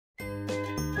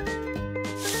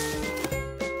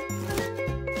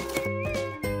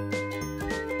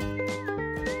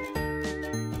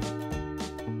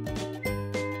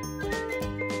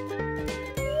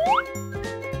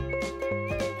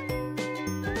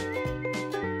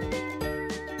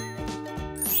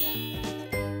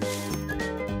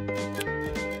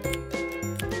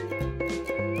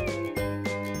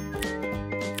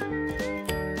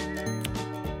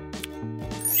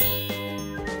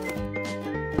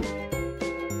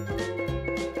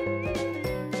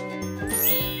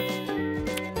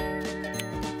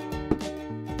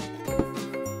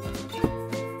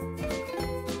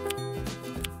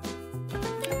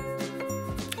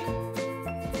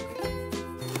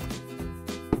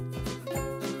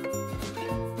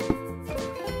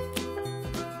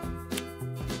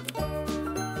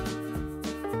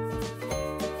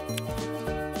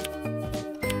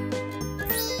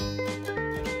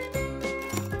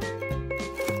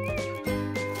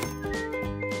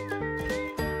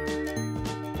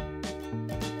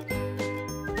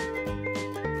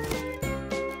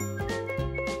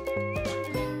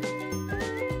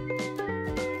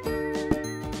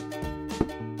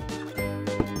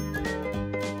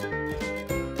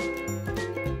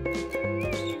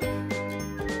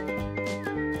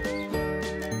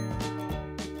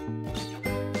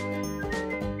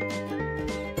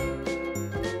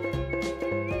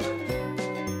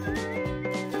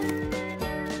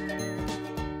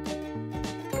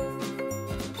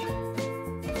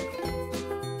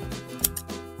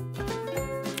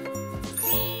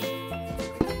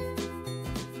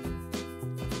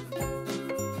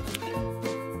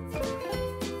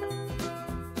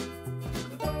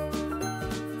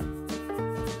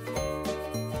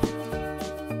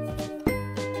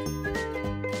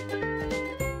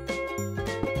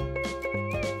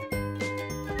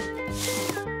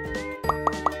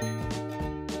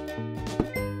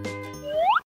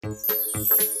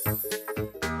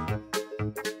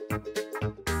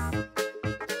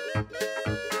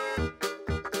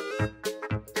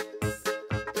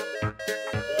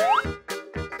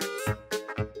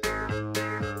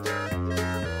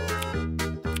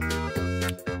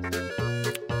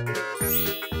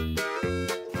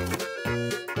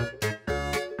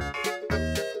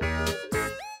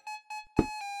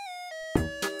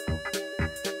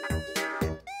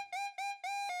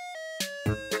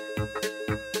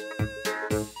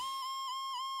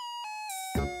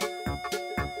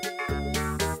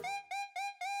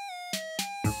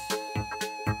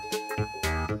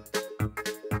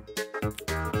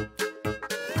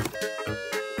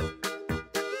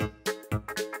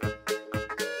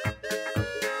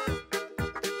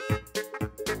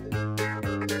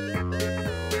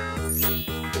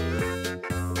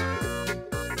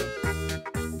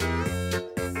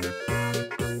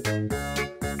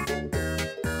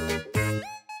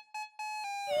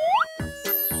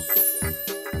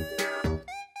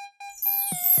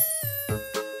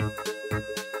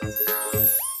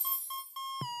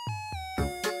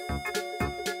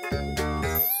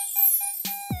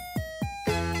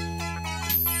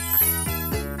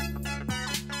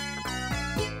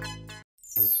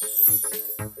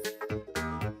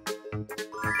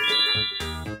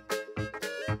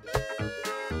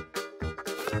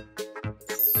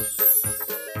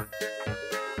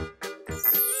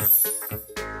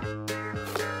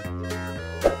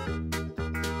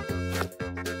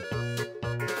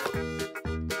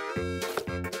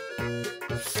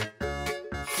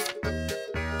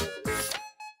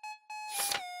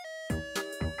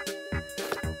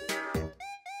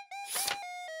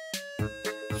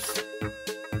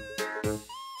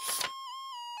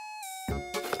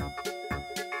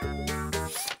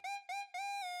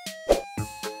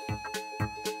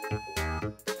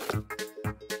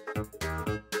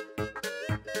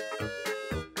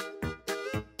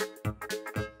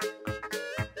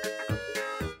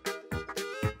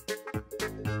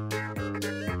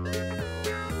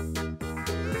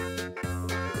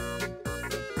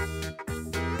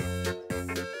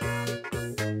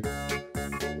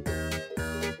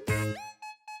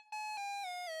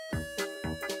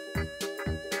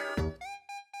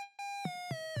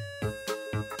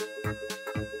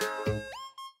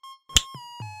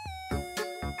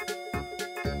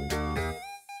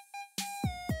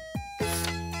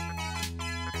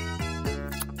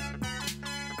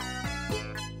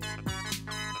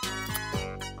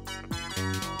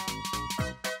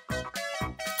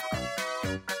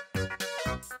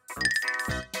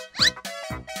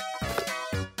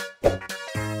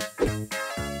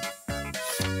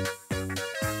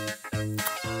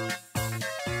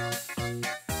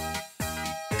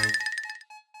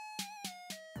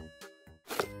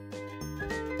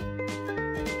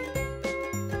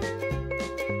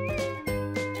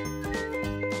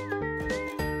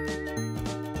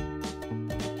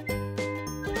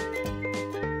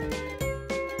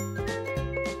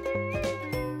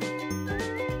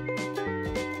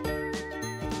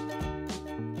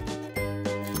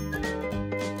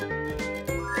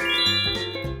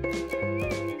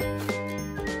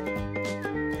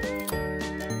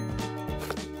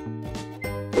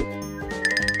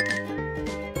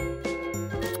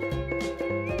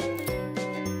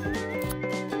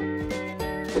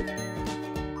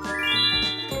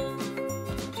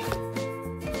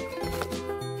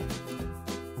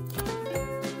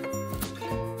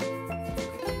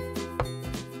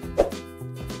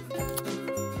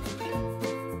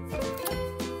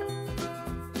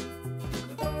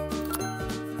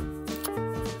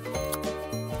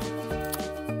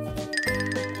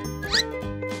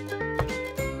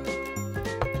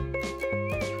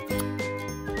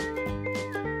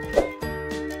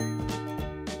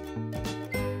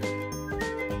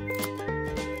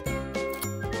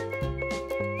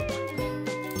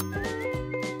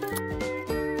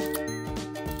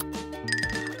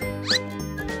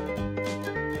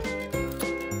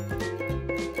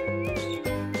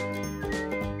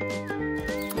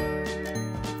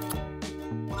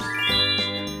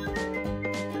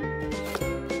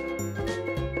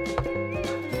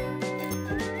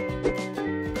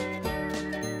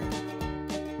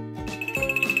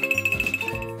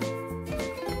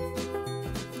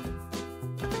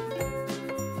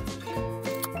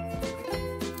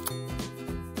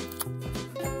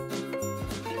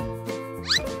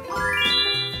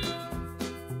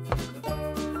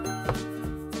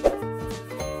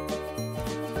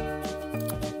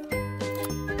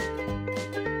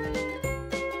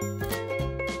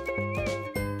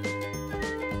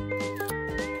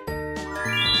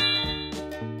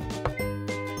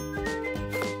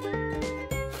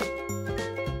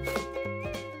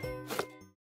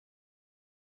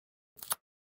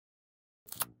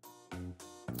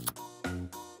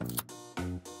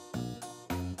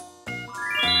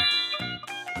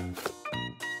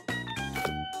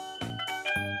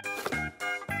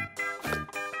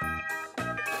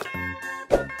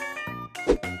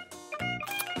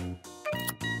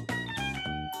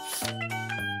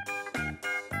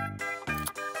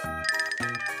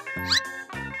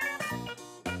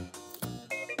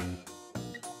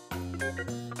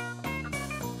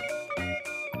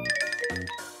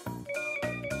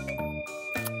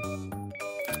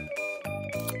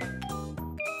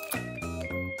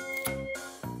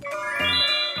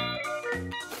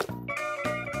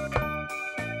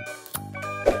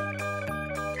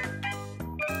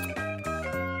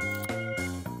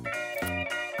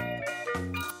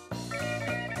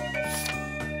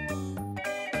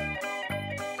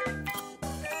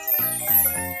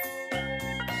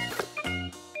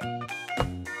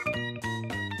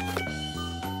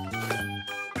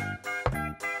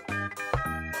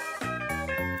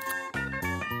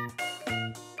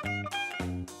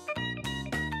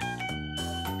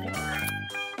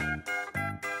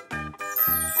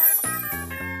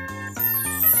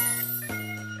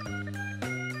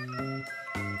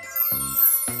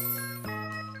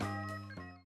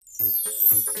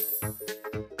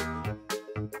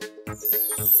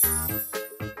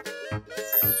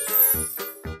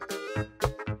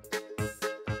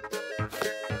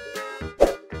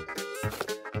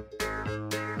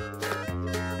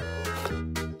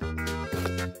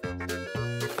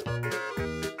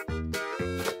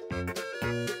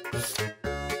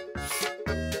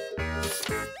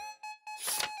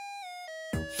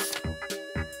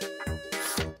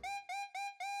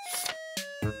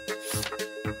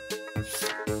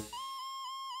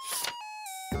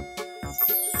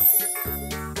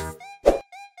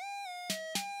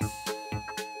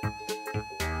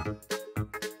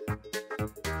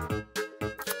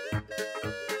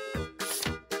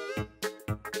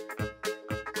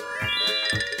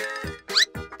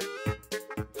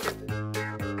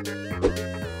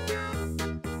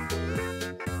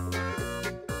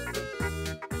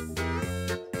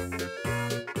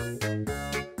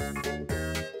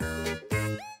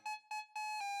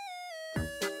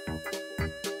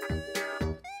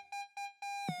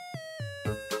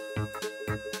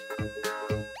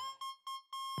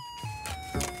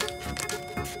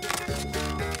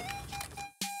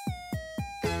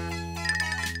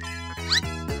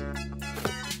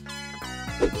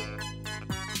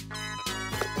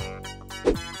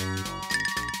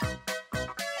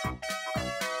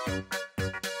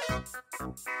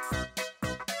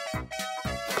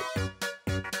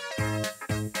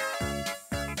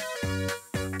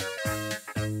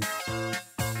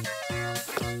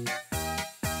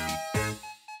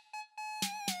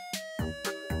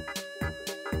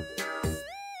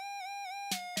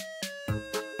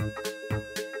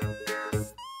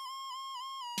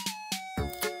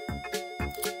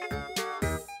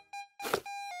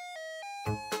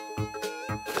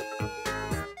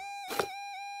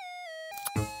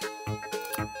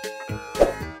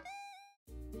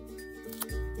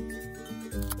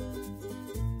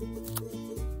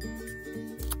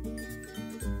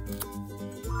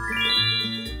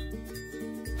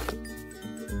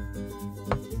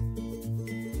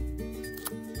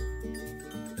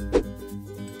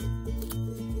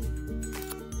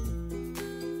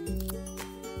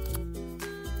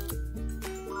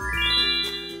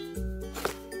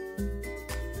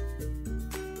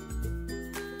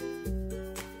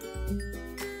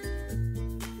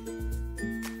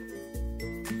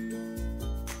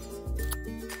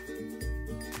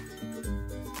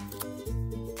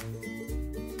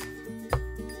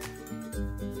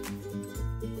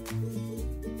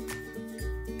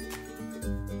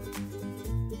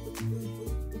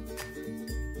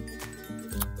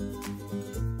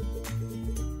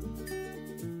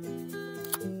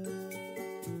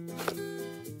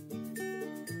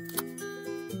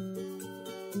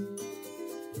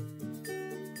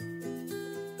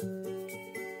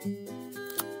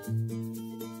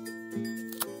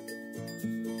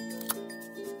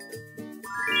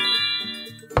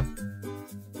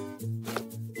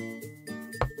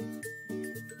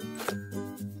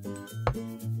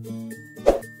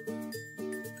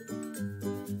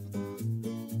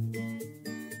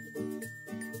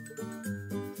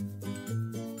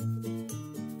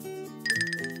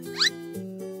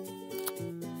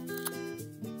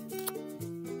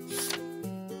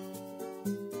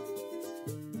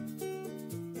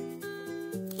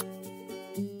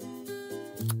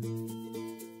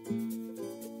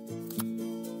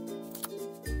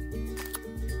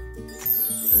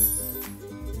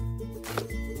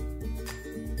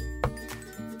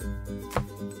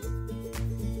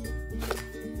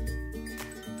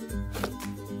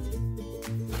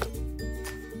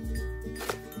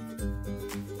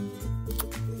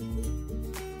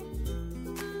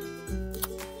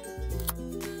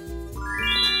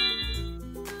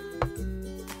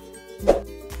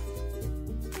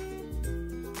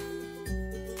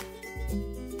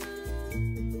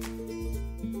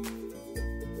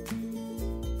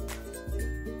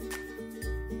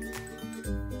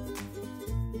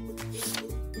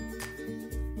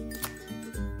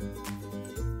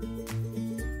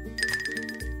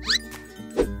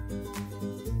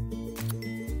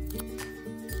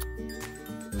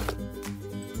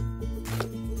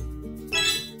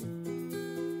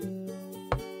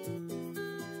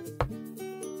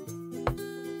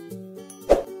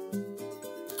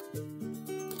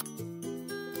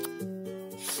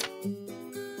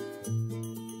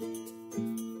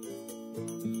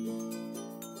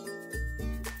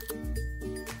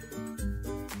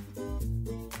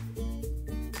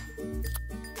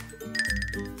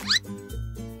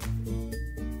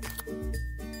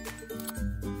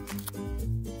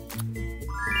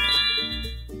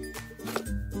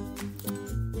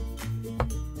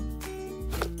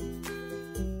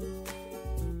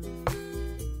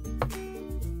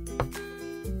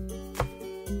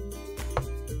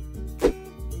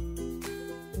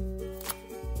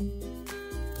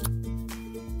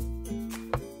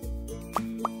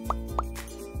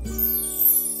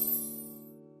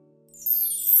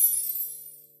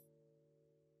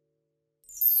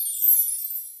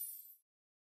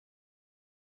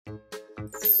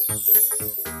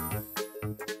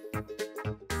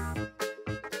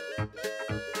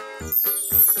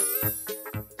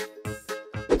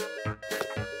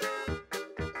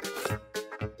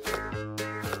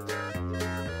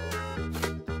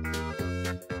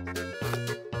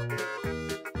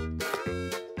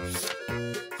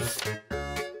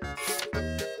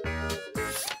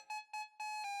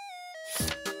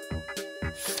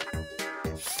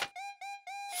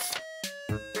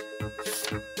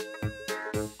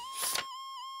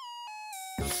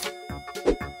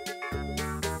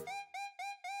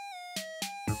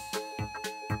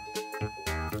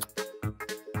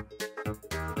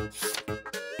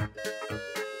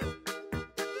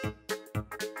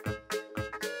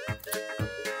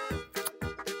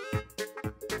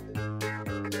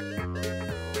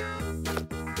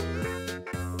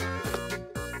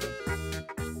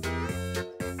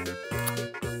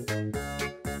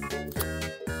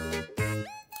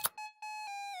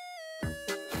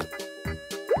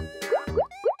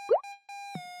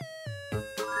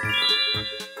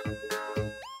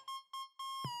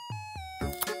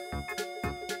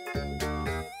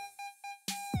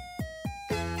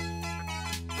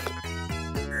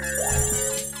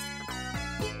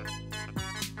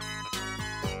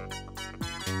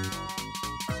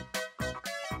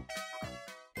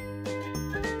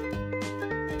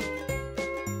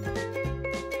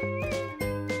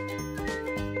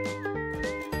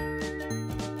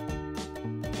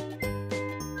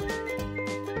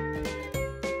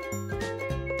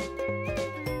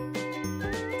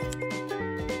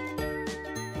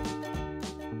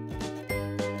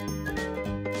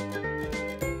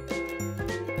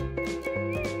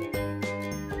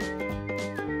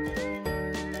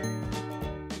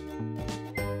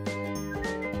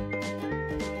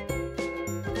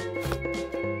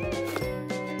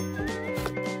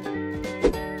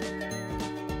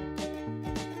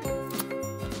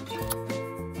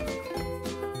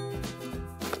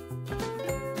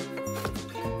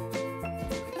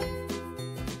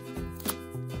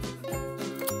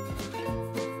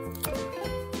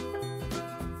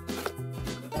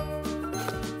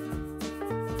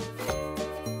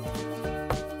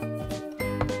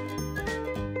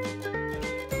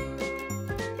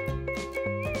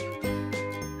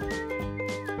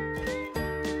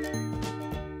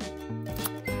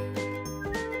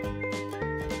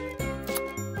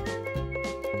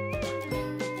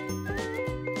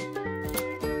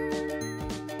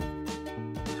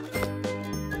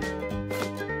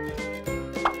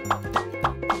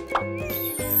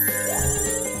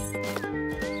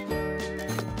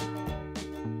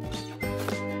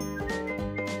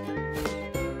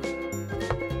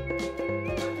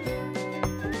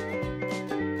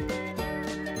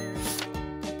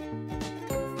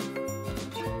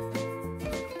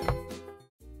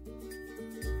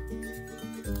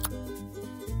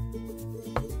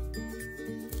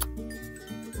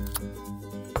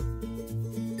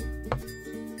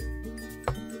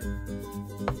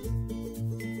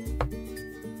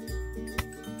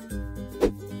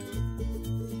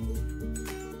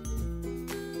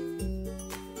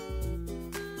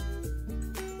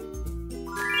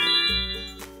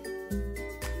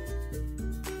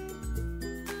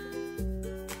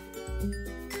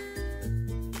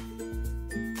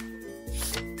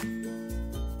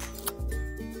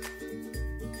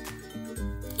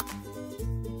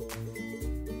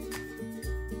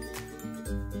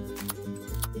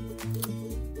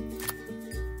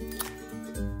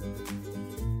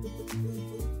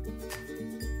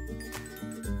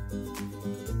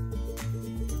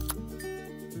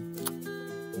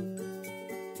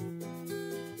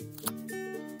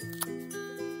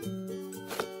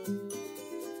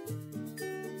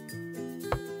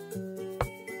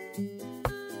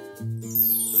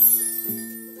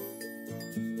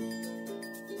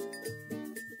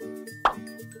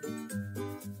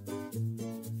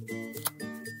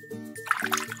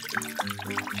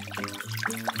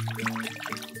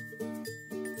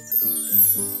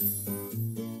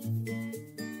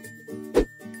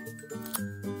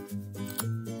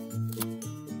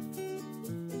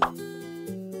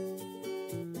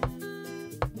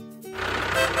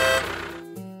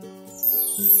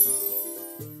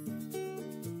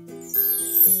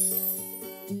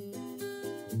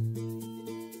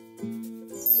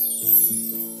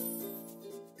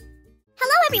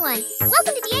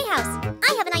Welcome to DA House.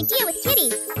 I have an idea with Kitty.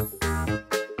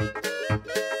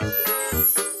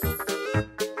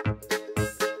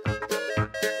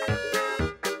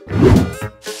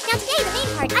 Now today, the main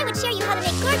part, I would show you how to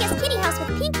make gorgeous kitty house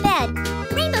with pink bed,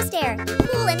 rainbow stair,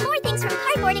 pool, and more things from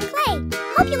cardboard and clay.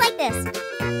 Hope you like this.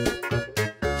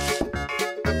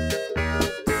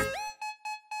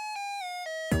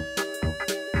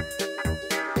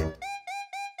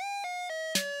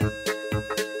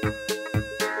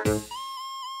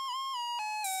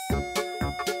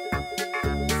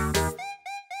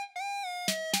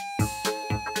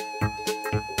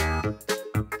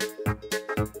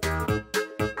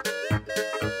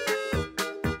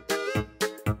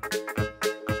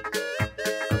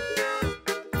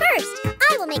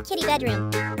 Make kitty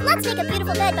bedroom. Let's make a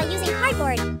beautiful bed by using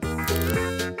cardboard.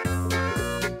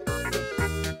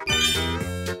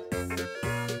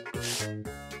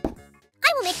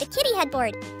 I will make the kitty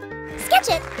headboard. Sketch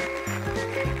it.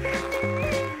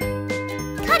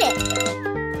 Cut it.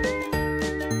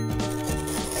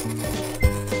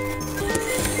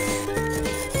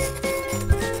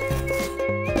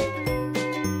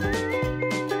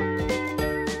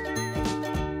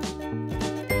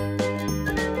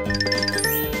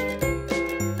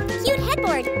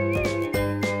 Headboard.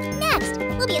 Next,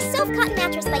 will be a soft cotton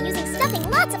mattress by using stuffing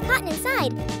lots of cotton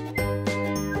inside.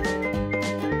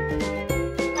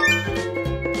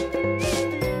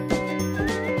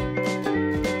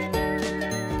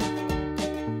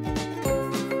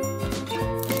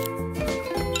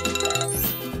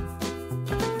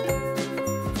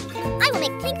 I will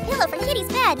make pink pillow for Kitty's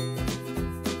bed.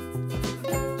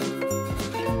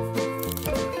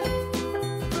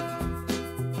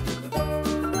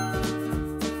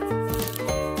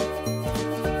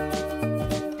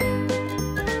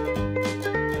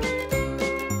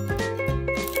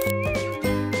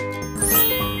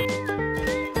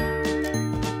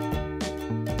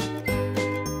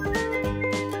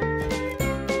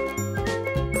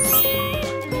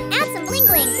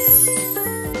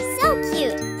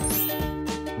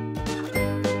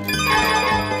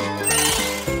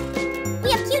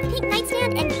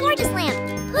 And gorgeous lamp.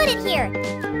 Put it here.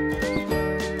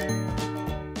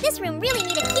 This room really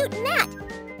needs a cute mat.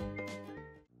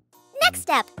 Next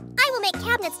step, I will make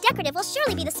cabinets decorative will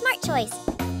surely be the smart choice.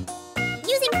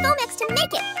 Using Foamex to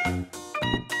make it.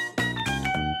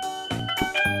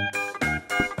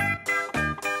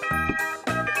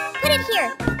 Put it here.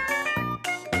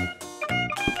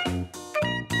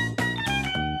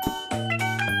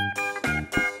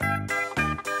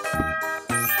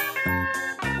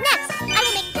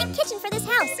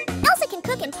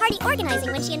 And party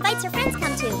organizing when she invites her friends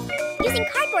come to. Using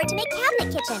cardboard to make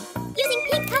cabinet kitchen. Using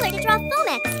pink color to draw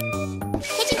Foamex.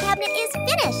 Kitchen cabinet is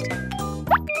finished.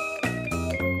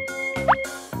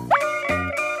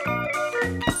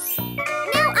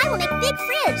 Now I will make big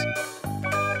fridge.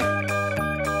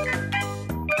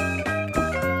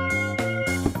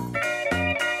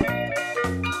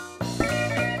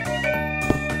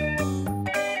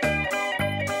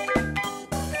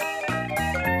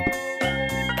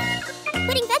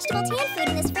 Putting vegetable tan food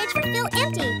in this fridge will feel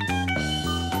empty.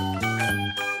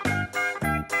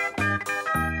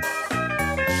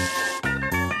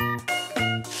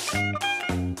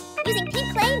 Using pink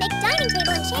clay, make dining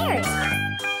table and chairs.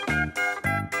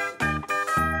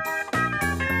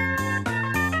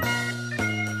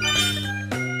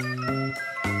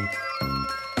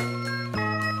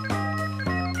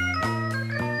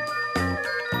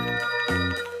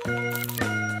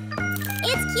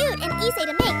 It's cute and easy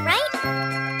to make, right?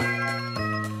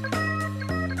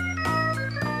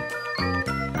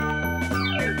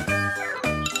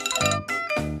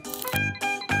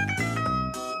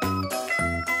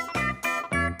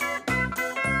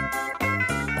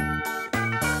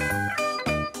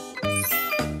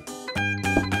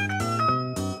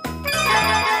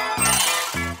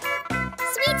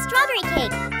 Sweet strawberry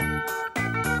cake.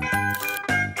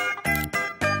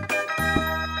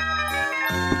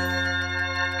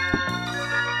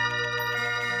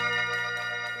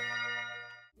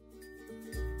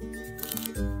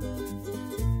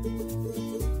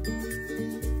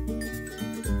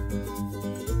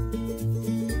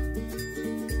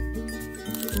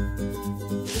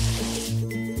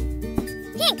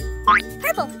 Pink,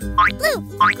 purple, blue,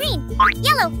 green,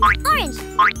 yellow, orange,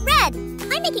 red.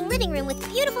 I'm making living room with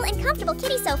beautiful and comfortable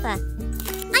kitty sofa.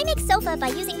 I make sofa by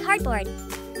using cardboard.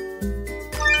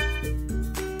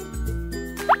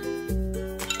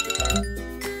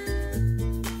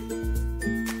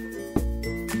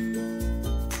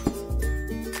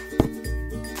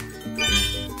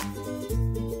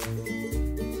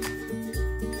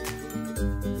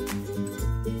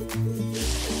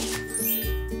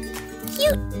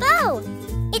 cute bow.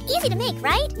 It's easy to make,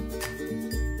 right?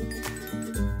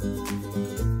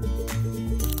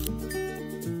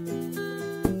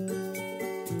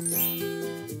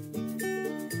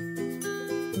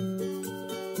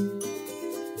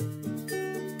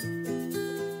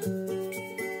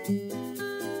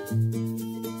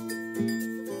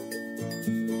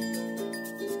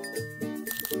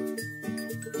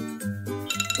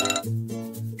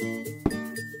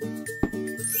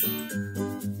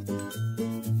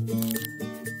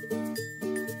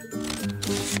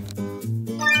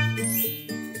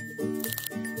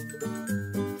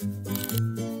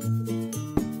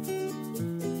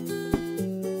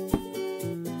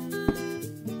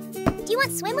 Do you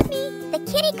want to swim with me? The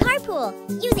kitty carpool,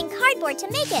 using cardboard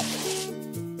to make it.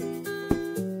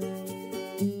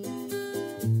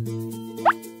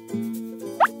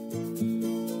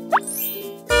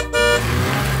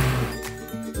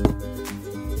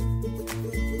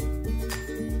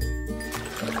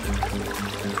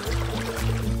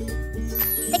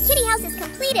 The kitty house is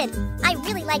completed. I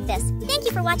really like this. Thank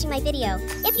you for watching my video.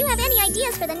 If you have any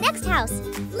ideas for the next house,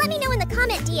 let me know in the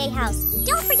comment DA house.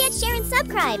 Don't forget share and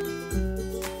subscribe.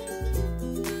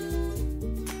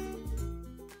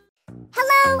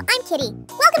 Hello, I'm Kitty.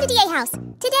 Welcome to DA House.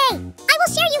 Today, I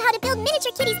will share you how to build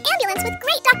miniature Kitty's ambulance with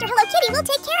great Dr. Hello Kitty will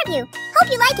take care of you.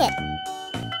 Hope you like it.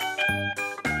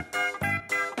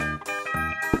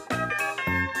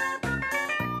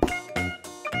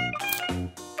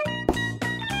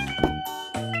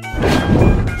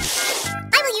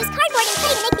 I will use cardboard and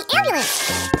clay to make the ambulance.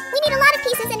 We need a lot of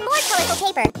pieces and more colorful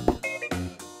paper.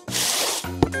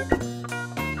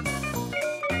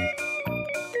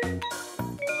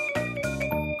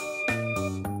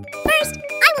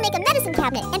 Make a medicine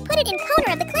cabinet and put it in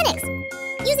corner of the clinics,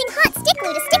 using hot stick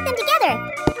glue to stick them together.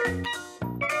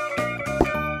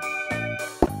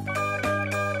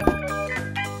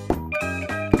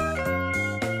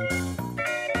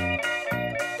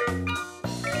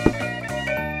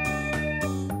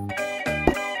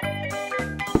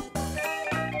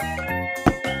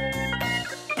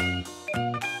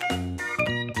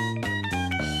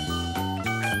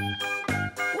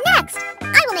 Next,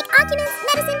 I will make occupants,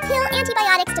 medicine, pill,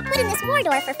 antibiotics to put in this war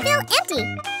door for fill empty.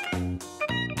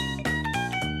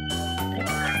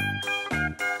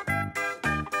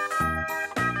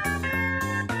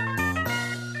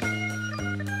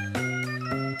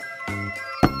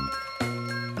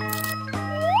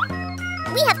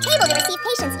 We have table to receive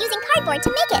patients using cardboard to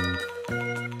make it.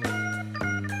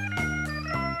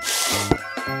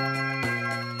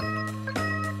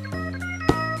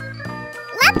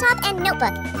 Laptop and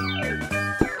notebook.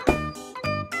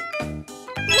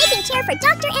 Making chair for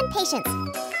doctor and patients.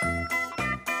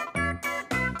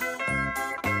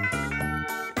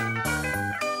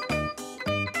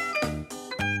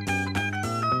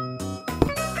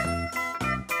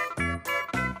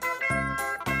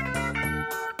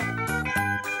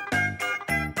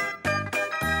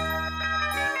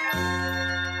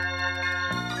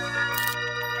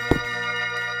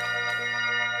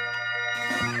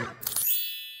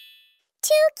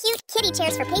 Two cute kitty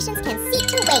chairs for patients can seat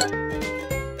to wait.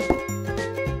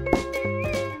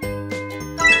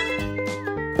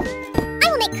 I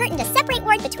will make curtain to separate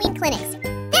ward between clinics.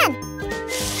 Then,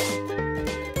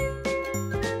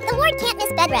 the ward can't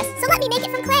miss bed rest, so let me make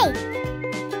it from clay.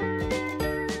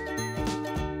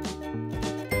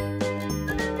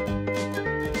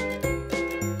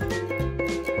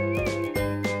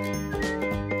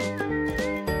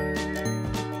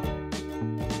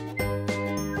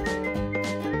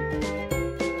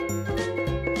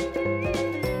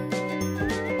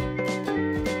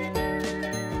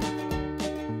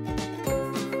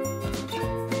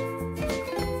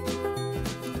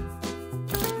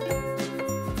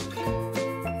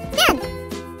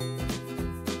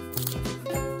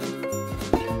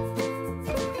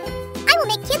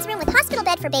 Kids room with hospital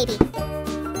bed for baby.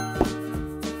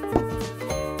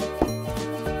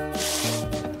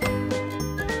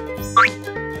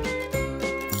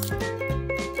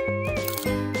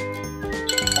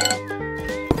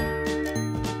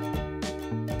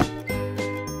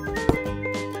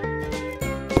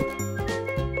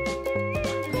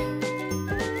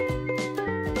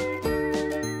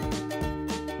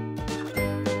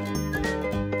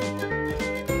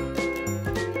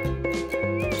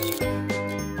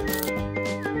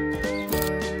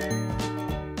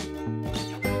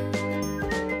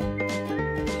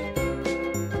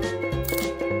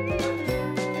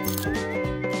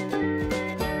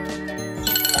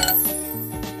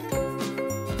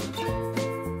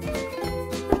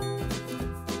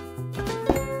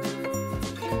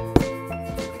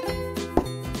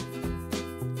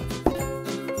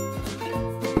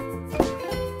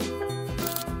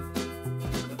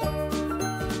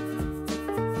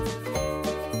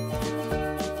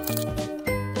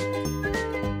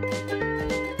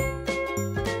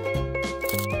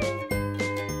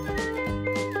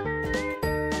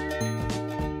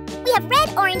 We have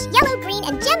red, orange, yellow, green,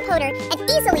 and gem powder, and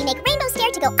easily make rainbow stair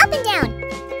to go up and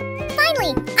down.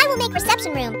 Finally, I will make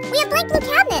reception room. We have blank blue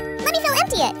cabinet. Let me fill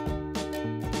empty it.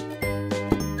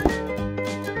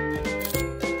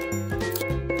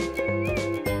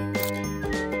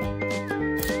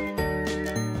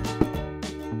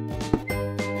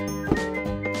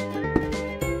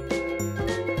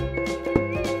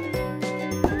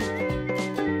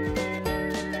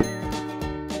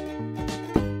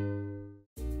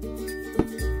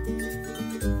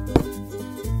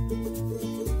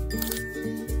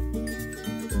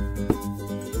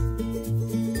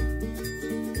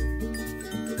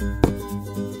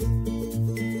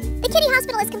 The kitty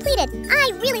hospital is completed.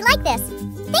 I really like this.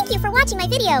 Thank you for watching my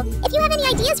video. If you have any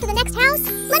ideas for the next house,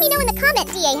 let me know in the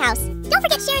comment, DA House. Don't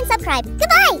forget share and subscribe.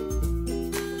 Goodbye!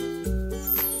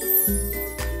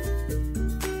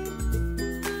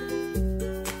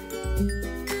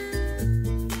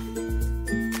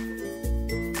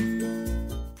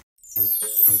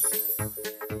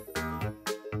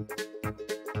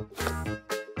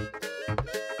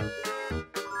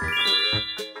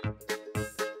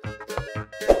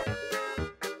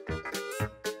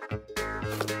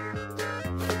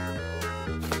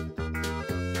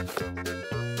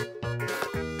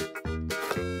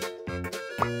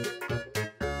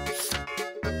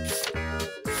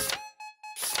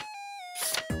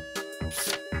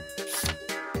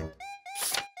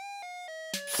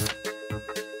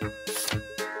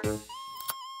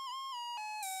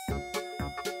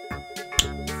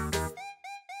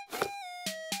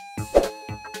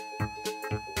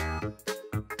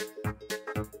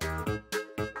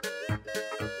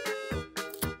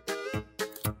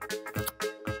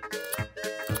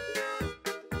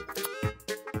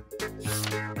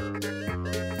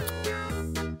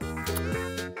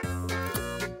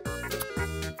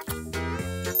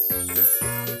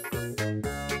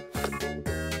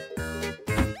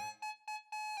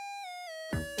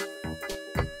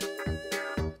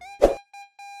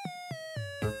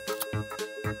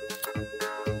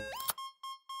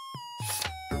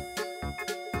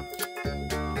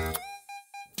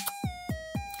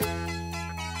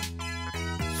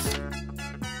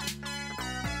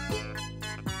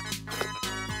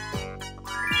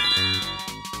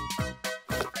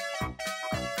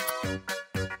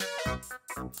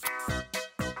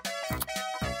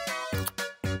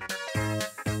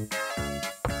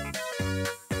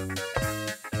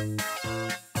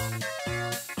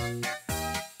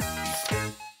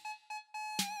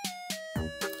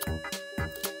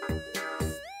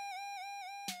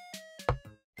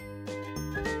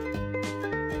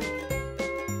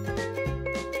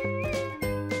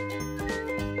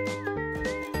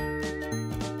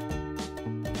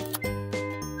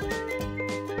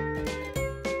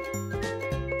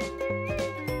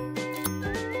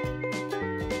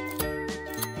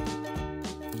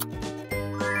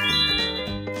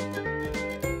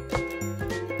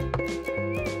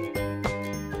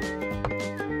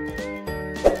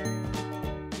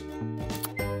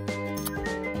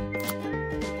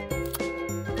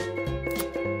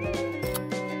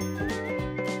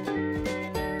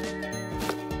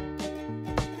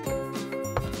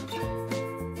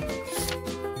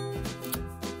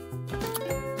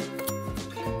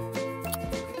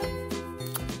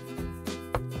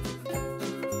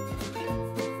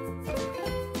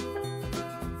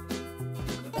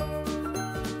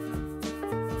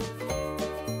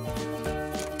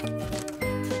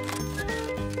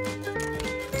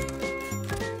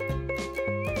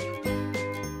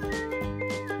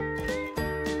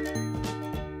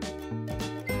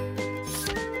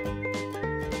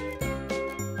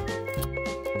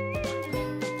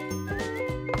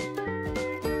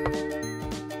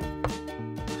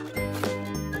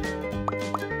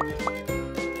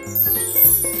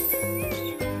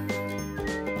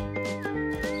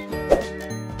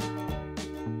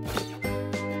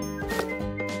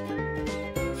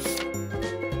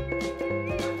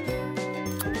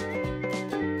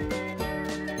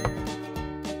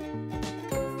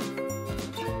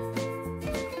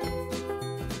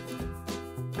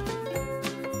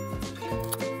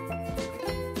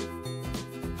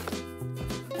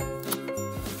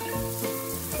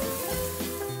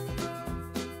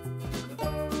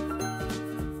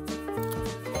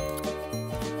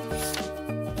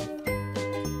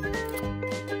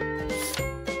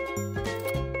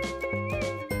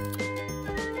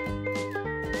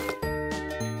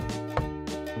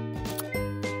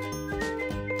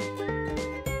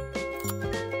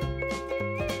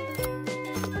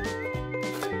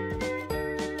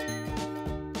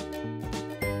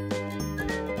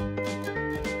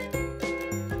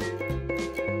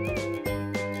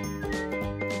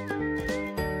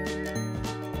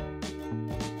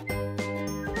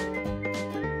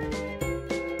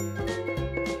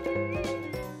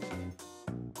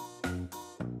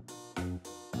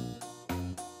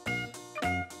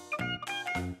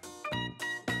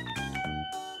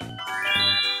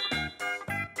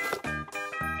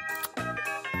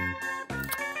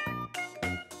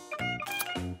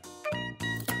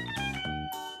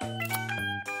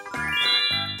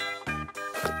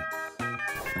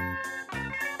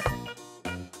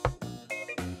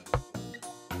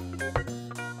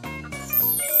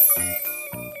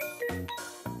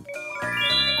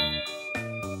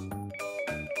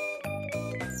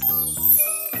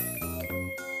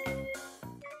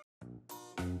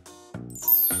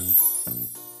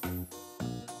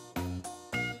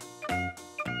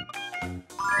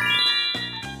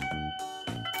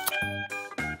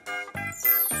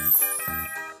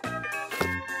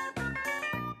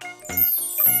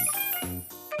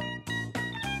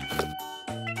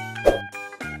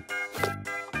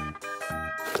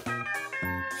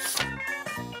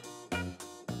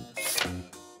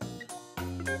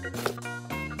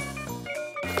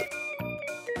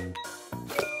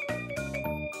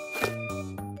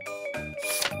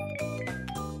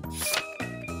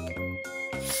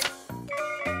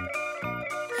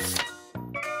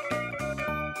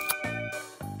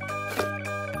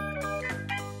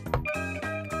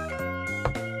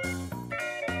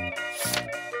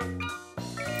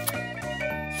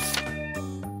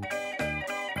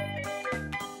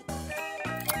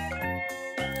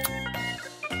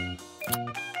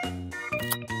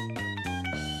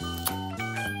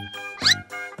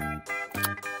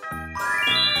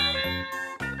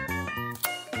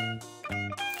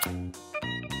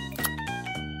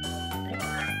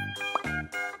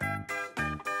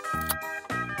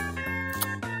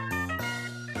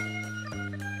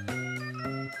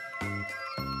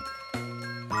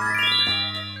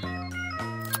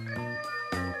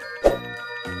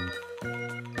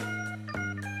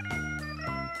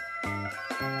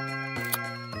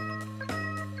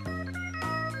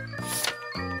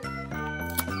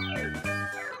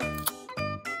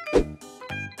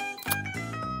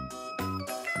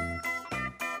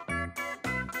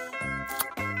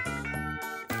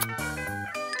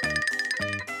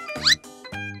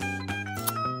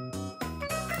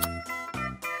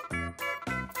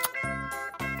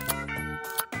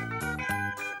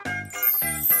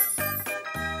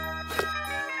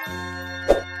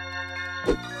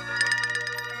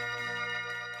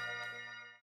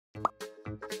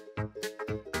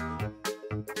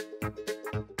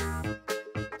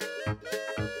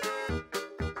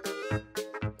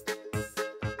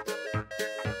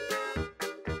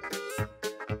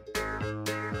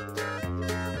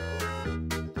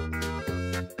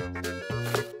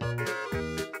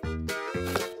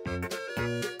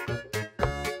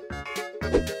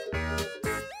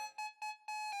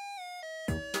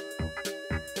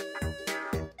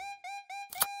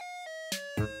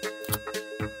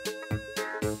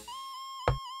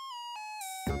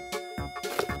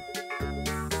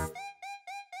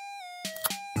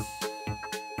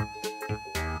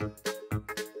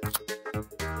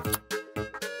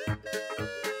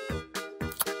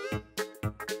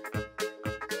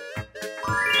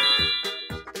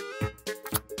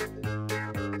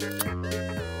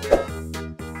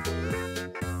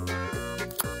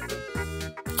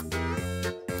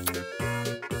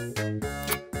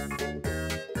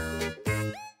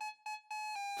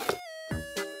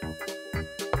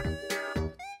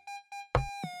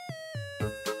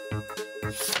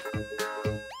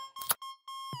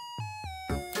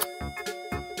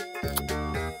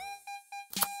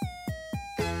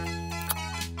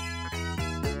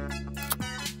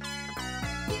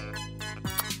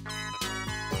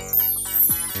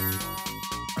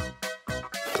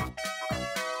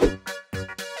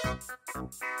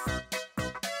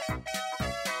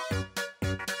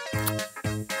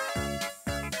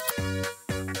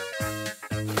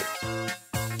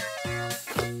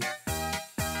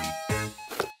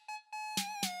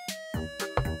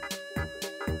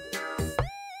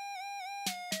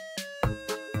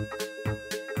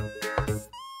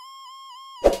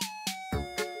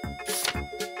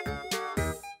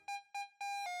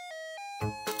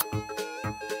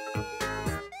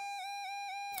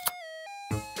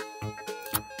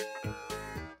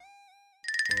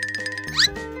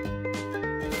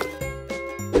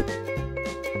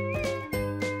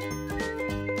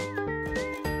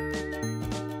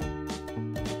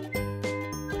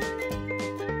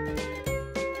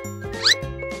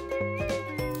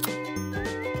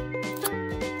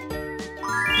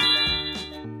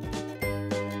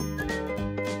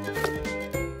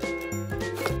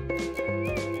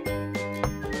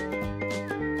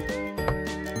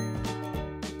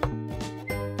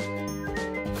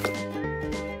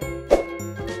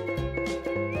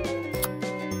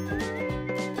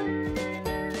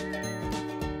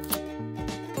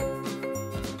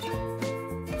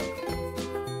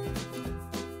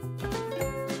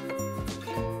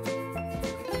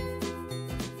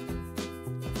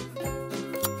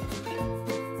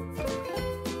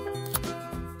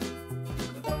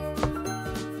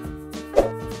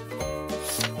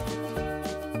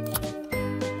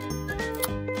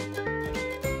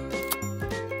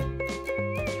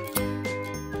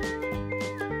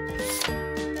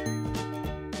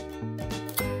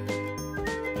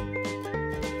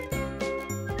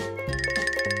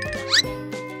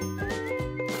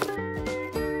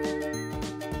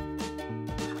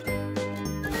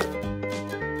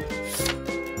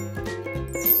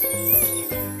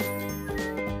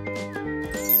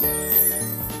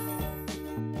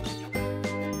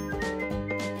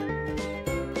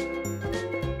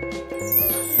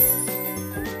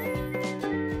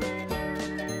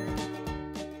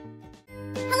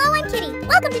 I'm Kitty.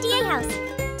 Welcome to DA House.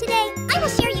 Today, I will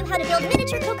share you how to build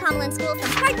miniature Cocomelon School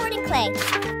from cardboard and clay.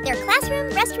 Their classroom,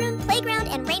 restroom, playground,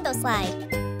 and rainbow slide.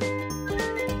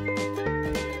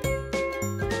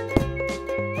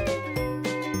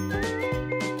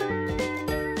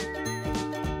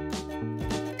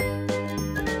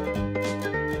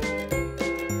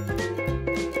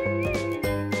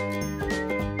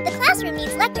 The classroom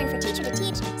needs lectern for teacher to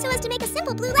teach, so as to make a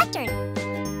simple blue lectern.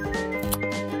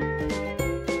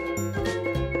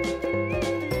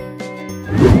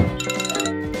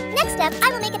 Next step,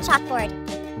 I will make a chalkboard.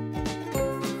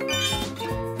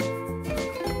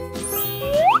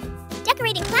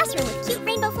 Decorating classroom with cute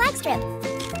rainbow flag strip.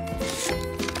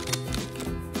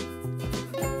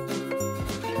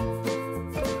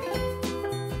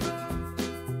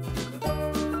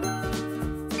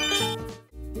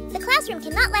 The classroom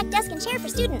cannot lack desk and chair for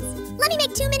students. Let me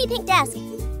make 2 mini pink desks.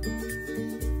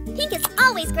 Pink is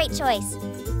always great choice.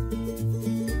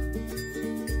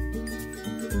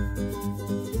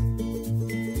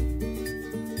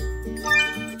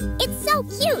 It's so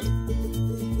cute!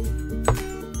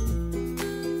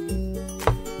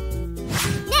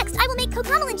 Next, I will make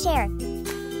Cocomelon chair.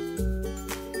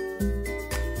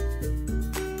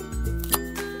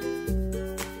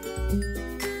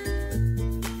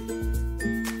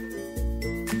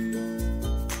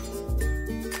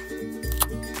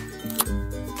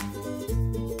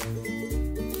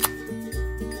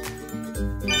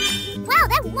 Wow,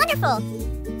 that's wonderful!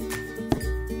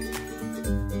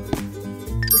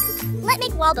 Let's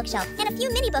make wall bookshelf and a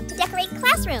few mini book to decorate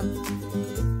classroom.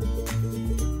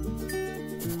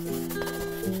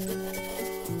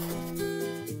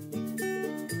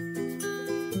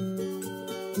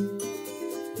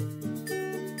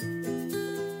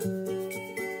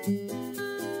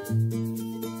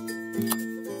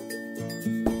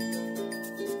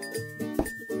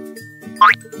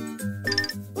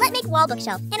 Let's make wall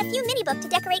bookshelf and a few mini book to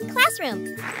decorate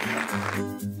classroom.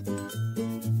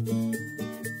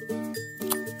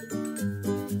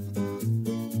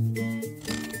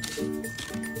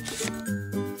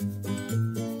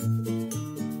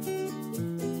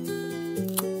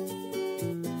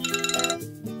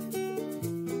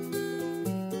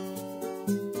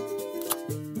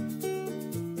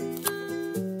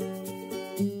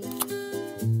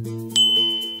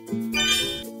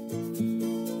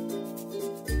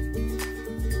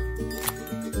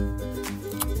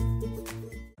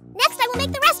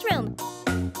 Make the restroom.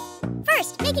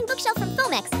 First, making bookshelf from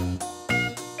Fomex.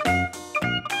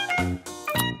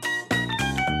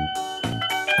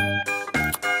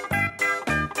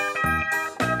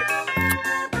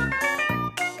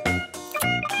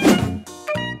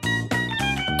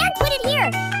 And put it here.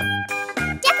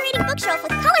 Decorating bookshelf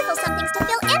with colorful somethings to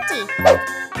fill empty.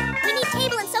 We need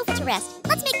table and sofa to rest.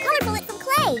 Let's make colorful it from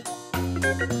clay.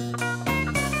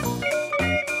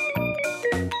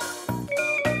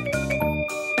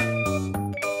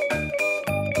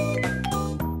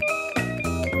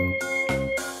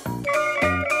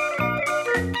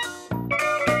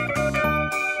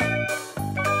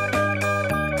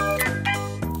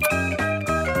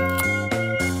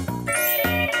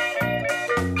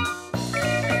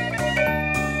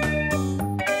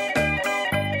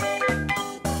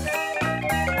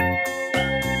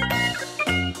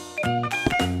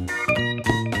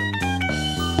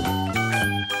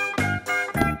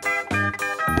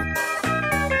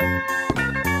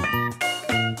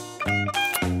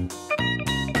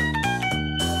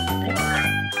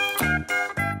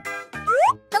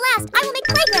 I will make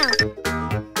playground.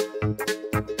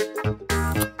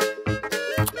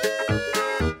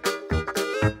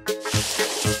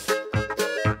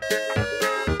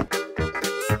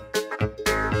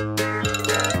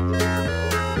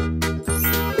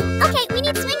 Okay, we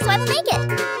need swing, so I will make it.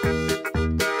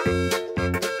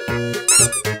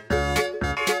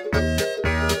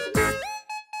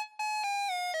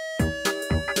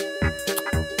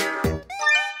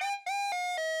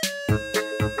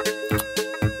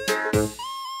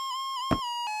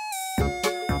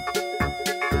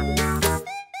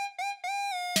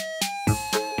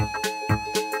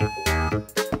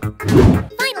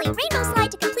 Finally, rainbow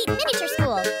slide to complete miniature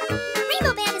school.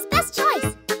 Rainbow band is best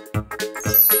choice.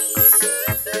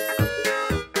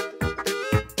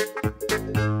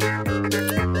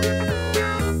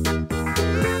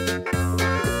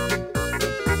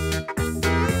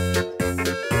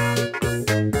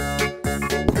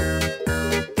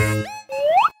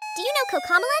 Do you know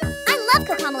Cocomelon? I love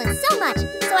Cocomelon so much,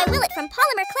 so I will it from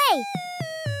polymer clay.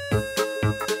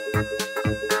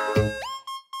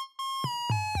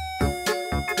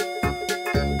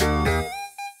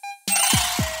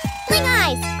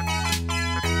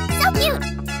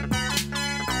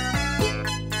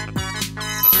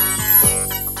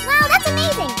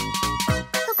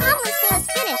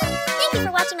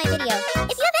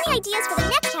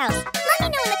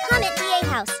 comment DA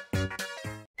House.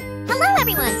 Hello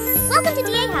everyone! Welcome to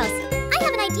DA House. I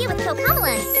have an idea with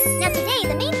Cocomelon. Now today,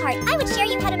 the main part, I would share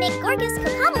you how to make gorgeous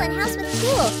Cocomelon house with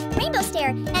pool, rainbow stair,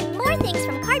 and more things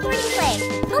from cardboard and clay.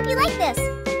 Hope you like this.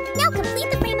 Now complete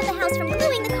the frame of the house from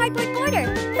gluing the cardboard border.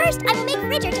 First, I will make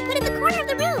Ridger to put in the corner of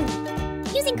the room,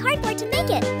 using cardboard to make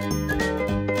it.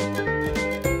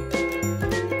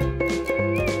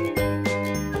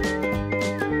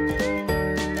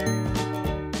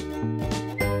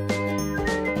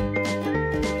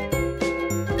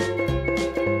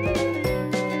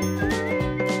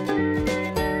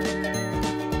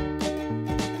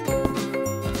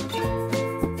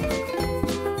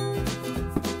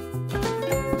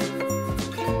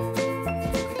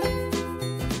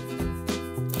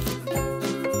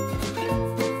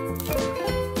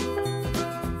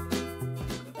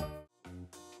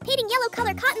 Painting yellow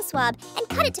color cotton swab and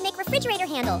cut it to make refrigerator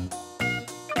handle.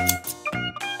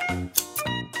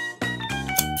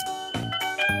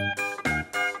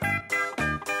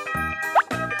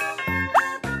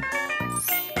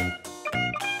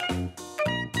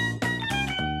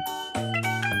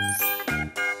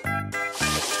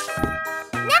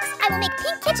 Next, I will make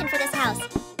pink kitchen for this house.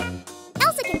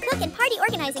 Elsa can cook and party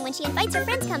organizing when she invites her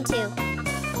friends come too.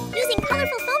 Using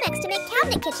colorful Fomex to make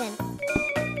cabinet kitchen.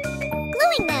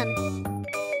 Gluing them.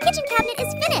 Kitchen cabinet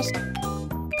is finished.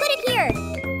 Put it here.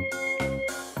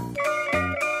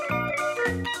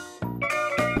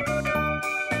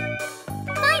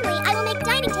 Finally, I will make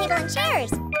dining table and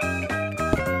chairs.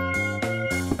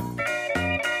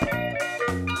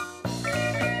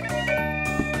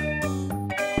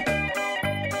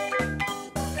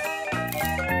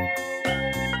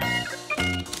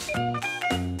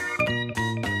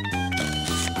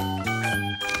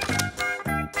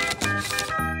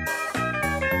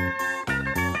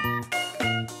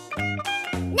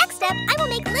 I will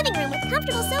make living room with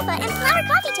comfortable sofa and flower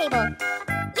coffee table.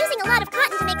 Using a lot of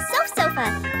cotton to make sofa.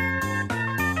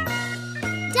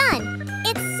 Done.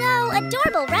 It's so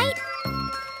adorable, right?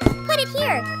 Put it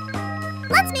here.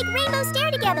 Let's make rainbow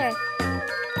stair together.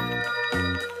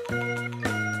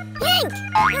 Pink,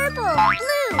 purple,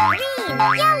 blue, green,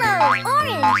 yellow,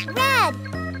 orange, red.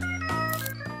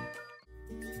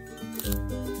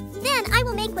 Then I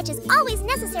will make which is always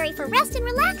necessary for rest and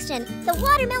relaxation, the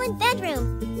watermelon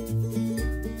bedroom.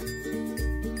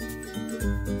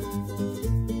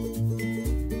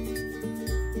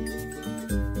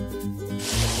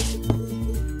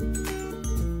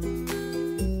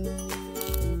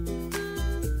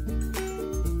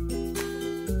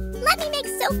 Let me make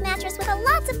sofa mattress with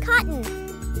lots of cotton.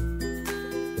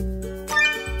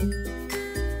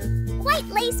 White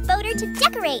lace border to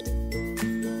decorate.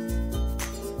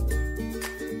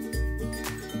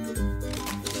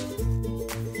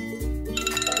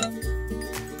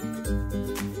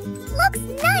 Looks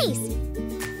nice!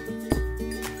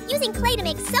 Using clay to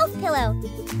make sofa pillow.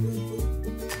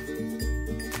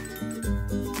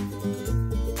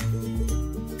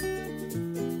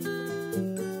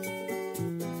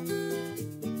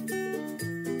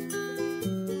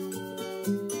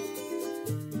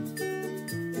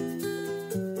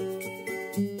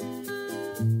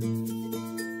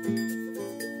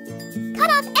 Cut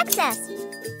off excess.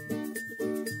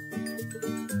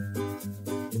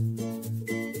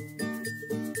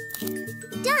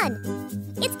 Done.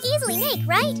 It's easily made,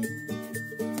 right?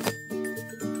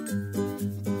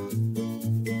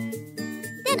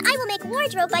 Then I will make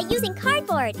wardrobe by using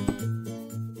cardboard.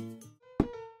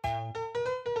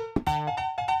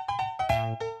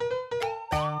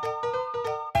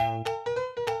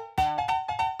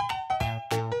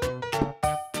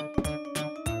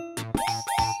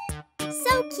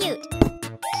 So cute.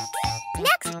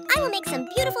 Next, I will make some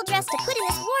beautiful dress to put in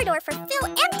this wardrobe for fill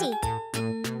empty.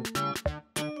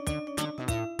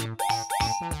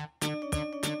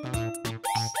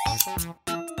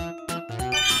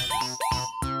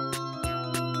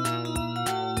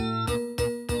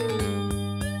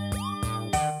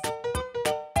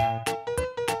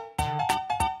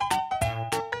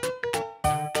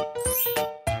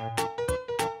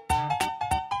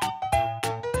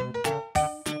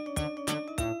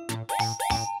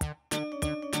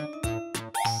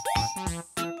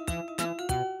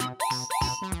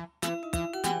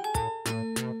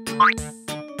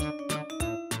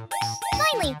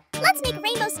 Finally, let's make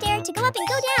rainbow stair to go up and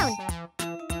go down.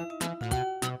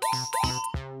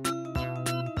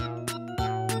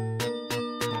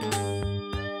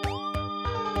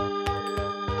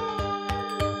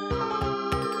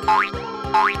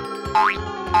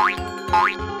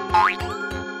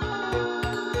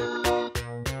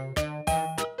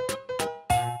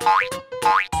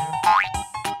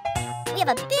 We have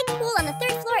a big pool on the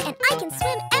 3rd floor and I can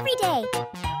swim every day.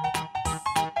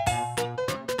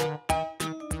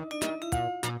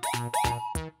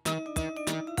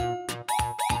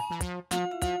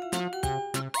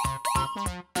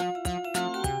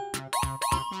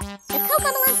 The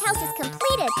CoComelon's house is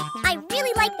completed. I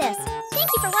really like this. Thank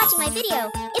you for watching my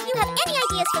video. If you have any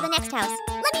ideas for the next house,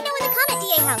 let me know in the comment,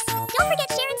 DA House. Don't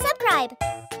forget share and subscribe.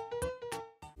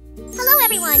 Hello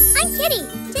everyone, I'm Kitty.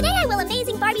 Today I will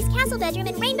amazing Barbie's castle bedroom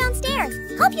and rainbow stair.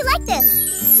 Hope you like this.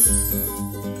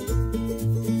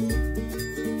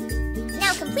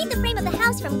 Now complete the frame of the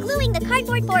house from gluing the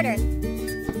cardboard border.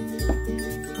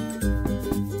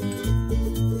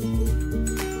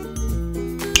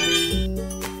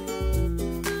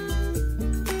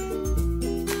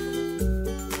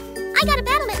 I got a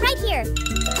battlement right here.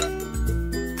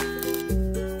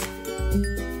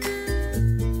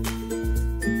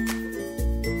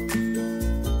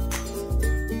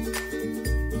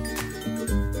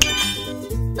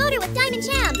 Motor with diamond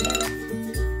jam.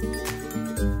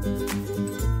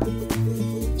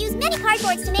 Use many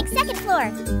cardboards to make 2nd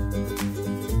floor.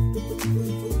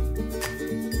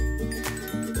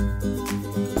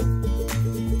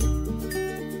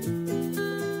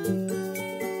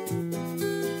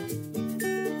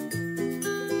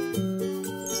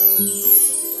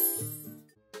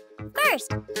 First,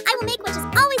 I will make what is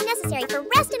always necessary for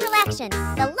rest and relaxation,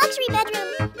 the luxury bedroom.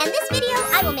 And this video,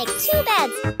 I will make 2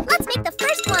 beds. Let's make the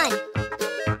first one.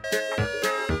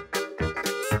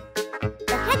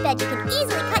 The headbed you can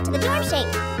easily cut to the dorm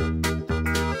shape.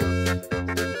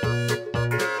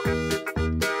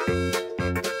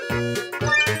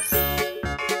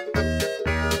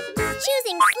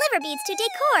 Choosing sliver beads to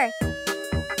decor.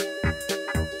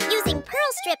 Using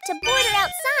pearl strip to border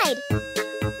outside.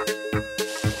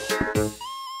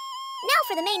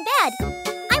 For the main bed,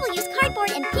 I will use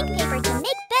cardboard and pink paper to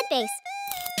make bed base.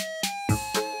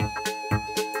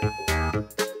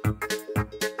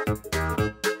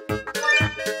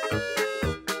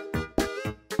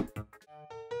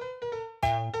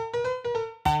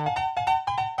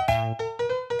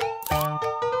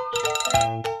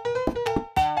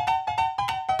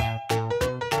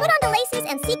 Put on the laces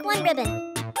and sequin ribbon.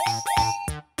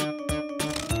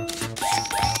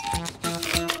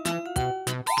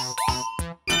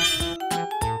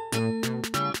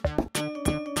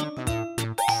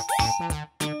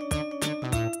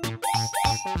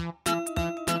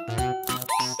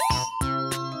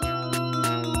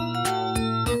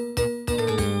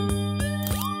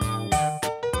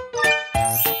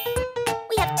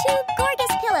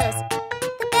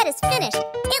 Finished.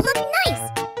 It looks nice!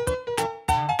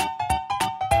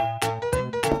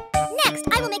 Next,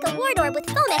 I will make a wardrobe with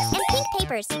Fomex and pink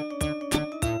papers.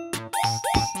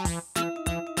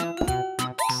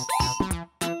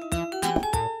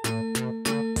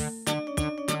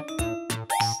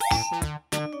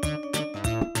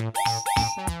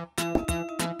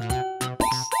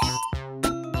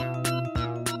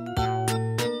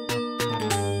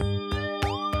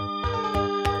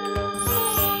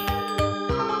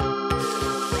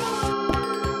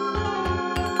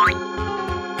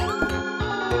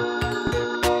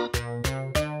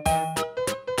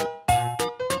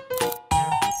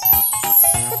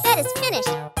 Is finished.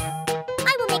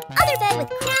 I will make other bed with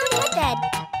crowned headbed.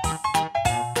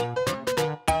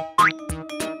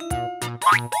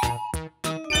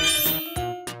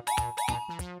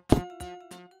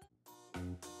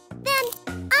 Then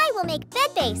I will make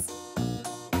bed base.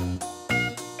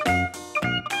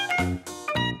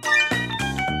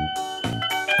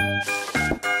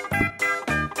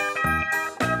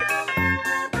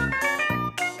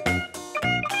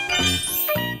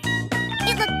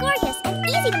 It looked gorgeous and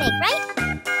easy to make, right?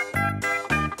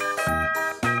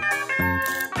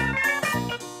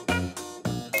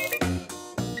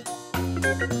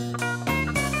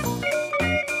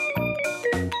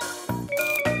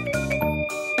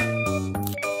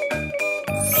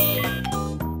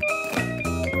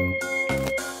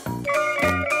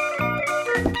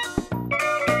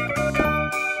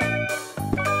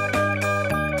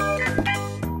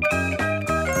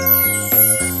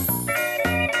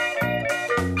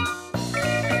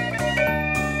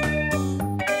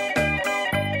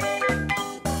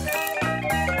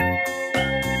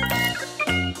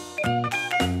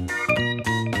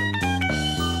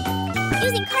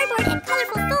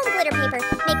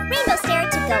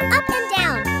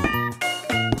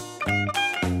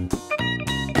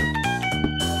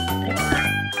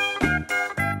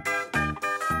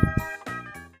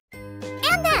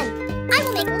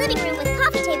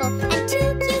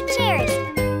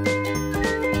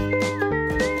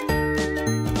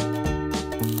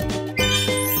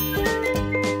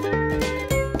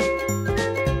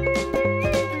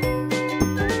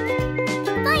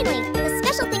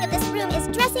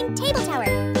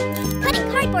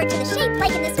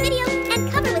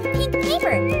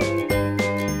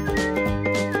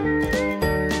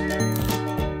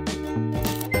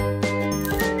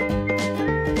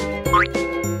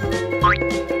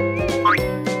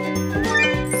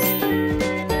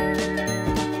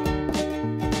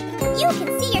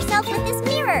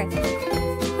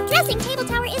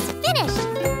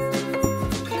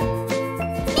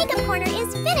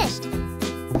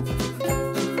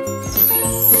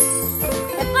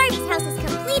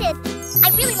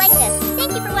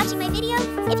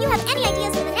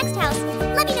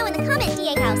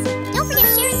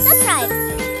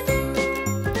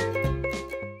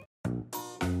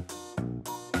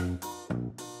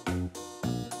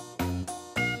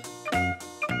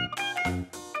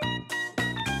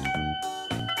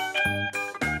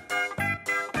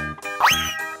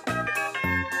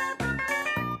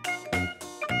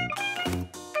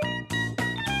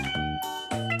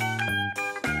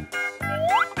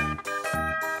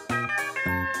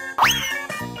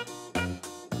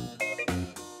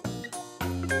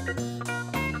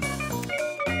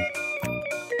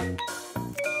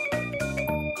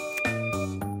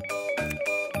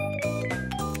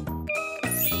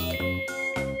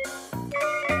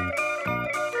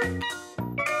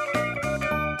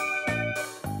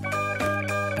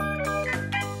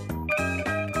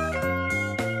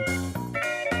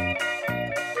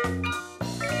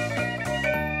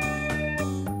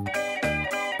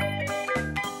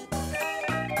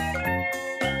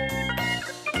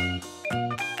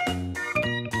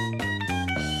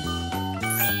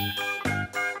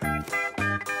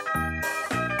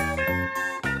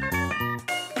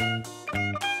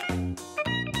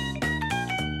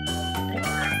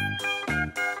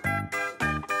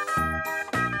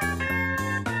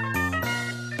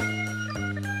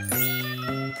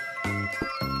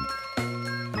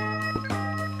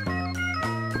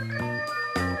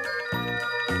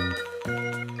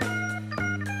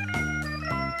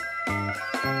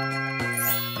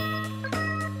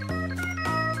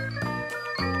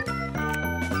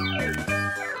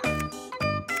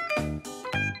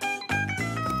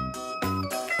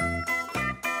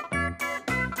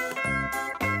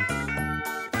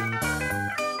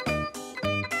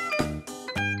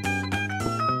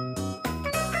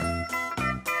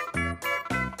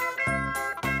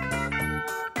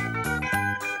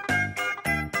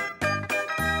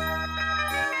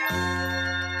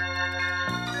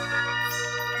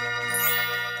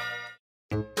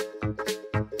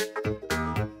 Bye!